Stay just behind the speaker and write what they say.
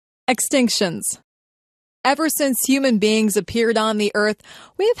Extinctions. Ever since human beings appeared on the earth,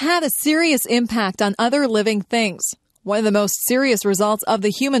 we've had a serious impact on other living things. One of the most serious results of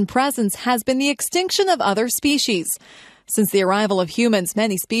the human presence has been the extinction of other species. Since the arrival of humans,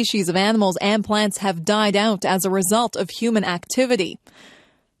 many species of animals and plants have died out as a result of human activity.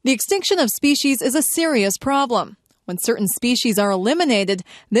 The extinction of species is a serious problem. When certain species are eliminated,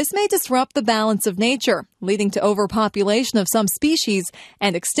 this may disrupt the balance of nature, leading to overpopulation of some species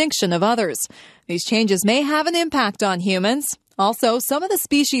and extinction of others. These changes may have an impact on humans. Also, some of the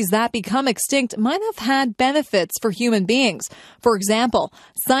species that become extinct might have had benefits for human beings. For example,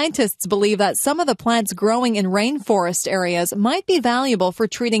 scientists believe that some of the plants growing in rainforest areas might be valuable for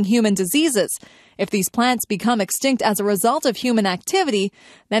treating human diseases. If these plants become extinct as a result of human activity,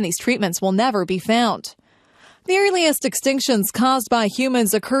 then these treatments will never be found. The earliest extinctions caused by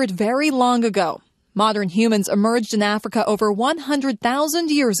humans occurred very long ago. Modern humans emerged in Africa over 100,000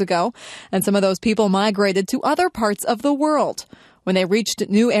 years ago, and some of those people migrated to other parts of the world. When they reached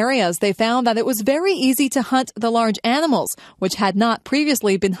new areas, they found that it was very easy to hunt the large animals, which had not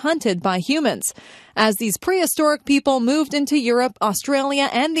previously been hunted by humans. As these prehistoric people moved into Europe, Australia,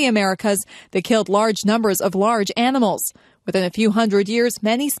 and the Americas, they killed large numbers of large animals. Within a few hundred years,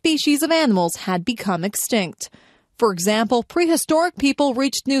 many species of animals had become extinct. For example, prehistoric people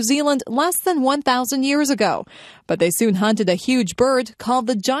reached New Zealand less than 1,000 years ago, but they soon hunted a huge bird called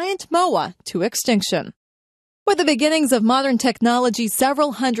the giant moa to extinction. With the beginnings of modern technology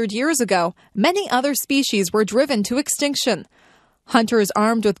several hundred years ago, many other species were driven to extinction. Hunters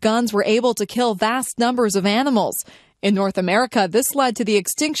armed with guns were able to kill vast numbers of animals. In North America, this led to the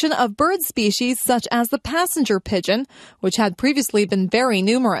extinction of bird species such as the passenger pigeon, which had previously been very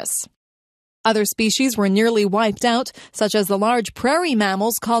numerous. Other species were nearly wiped out, such as the large prairie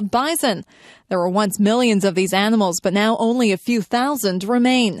mammals called bison. There were once millions of these animals, but now only a few thousand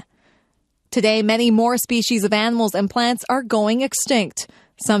remain. Today, many more species of animals and plants are going extinct.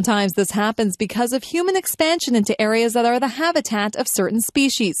 Sometimes this happens because of human expansion into areas that are the habitat of certain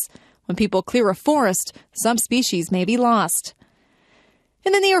species. When people clear a forest, some species may be lost.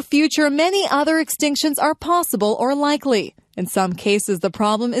 In the near future, many other extinctions are possible or likely. In some cases, the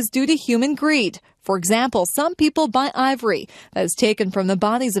problem is due to human greed. For example, some people buy ivory that is taken from the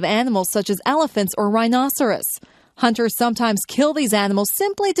bodies of animals such as elephants or rhinoceros. Hunters sometimes kill these animals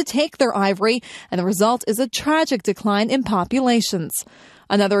simply to take their ivory, and the result is a tragic decline in populations.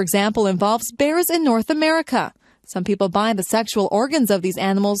 Another example involves bears in North America. Some people buy the sexual organs of these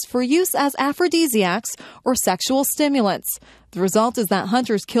animals for use as aphrodisiacs or sexual stimulants. The result is that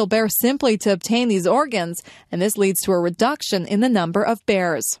hunters kill bears simply to obtain these organs, and this leads to a reduction in the number of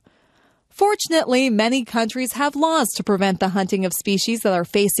bears. Fortunately, many countries have laws to prevent the hunting of species that are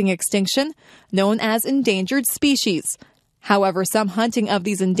facing extinction, known as endangered species. However, some hunting of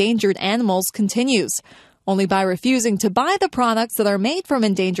these endangered animals continues. Only by refusing to buy the products that are made from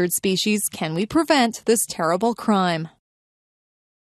endangered species can we prevent this terrible crime.